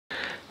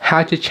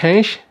how to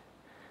change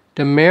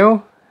the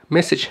mail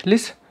message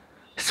list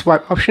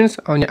swipe options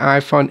on your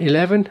iPhone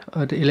 11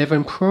 or the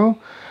 11 Pro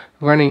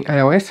running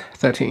iOS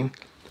 13.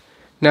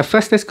 Now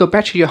first, let's go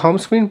back to your home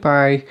screen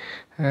by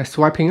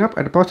swiping up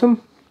at the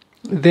bottom.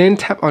 Then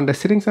tap on the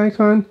settings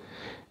icon.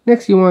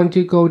 Next, you want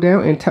to go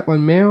down and tap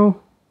on mail.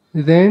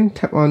 Then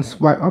tap on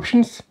swipe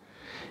options.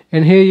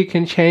 And here you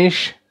can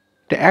change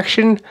the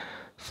action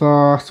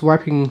for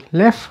swiping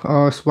left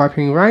or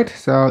swiping right.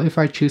 So if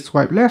I choose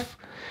swipe left,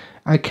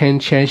 I can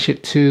change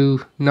it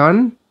to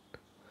none,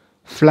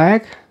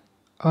 flag,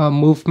 or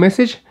move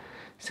message.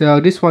 So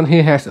this one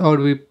here has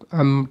already,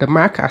 the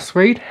mark as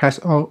read has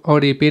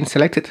already been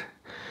selected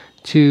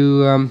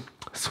to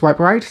swipe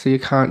right, so you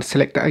can't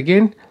select that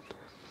again.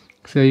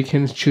 So you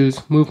can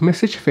choose move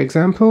message, for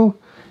example,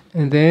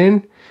 and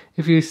then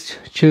if you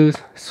choose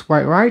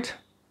swipe right,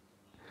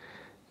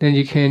 then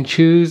you can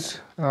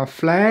choose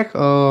flag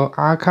or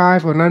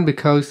archive or none,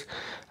 because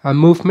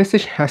move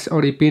message has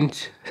already been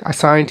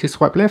assigned to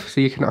swipe left,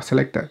 so you cannot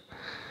select that.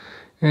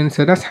 And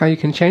so that's how you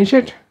can change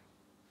it.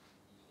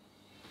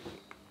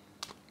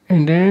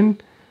 And then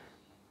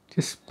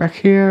just back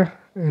here,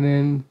 and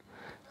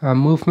then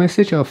move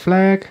message or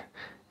flag,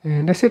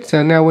 and that's it.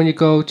 So now when you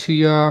go to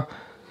your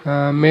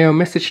mail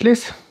message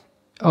list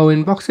or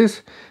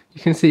inboxes,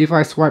 you can see if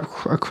I swipe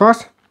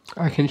across,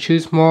 I can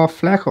choose more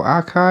flag or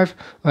archive,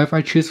 or if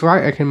I choose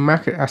right, I can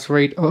mark it as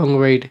read or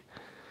unread.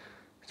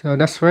 So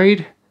that's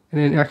read, and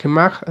then I can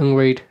mark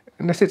unread,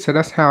 and that's it. So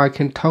that's how I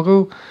can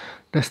toggle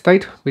the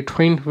state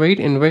between read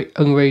and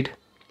unread.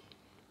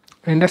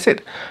 And that's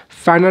it.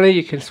 Finally,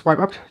 you can swipe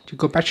up to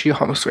go back to your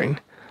home screen.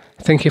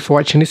 Thank you for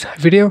watching this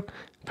video.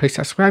 Please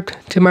subscribe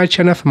to my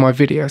channel for more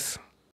videos.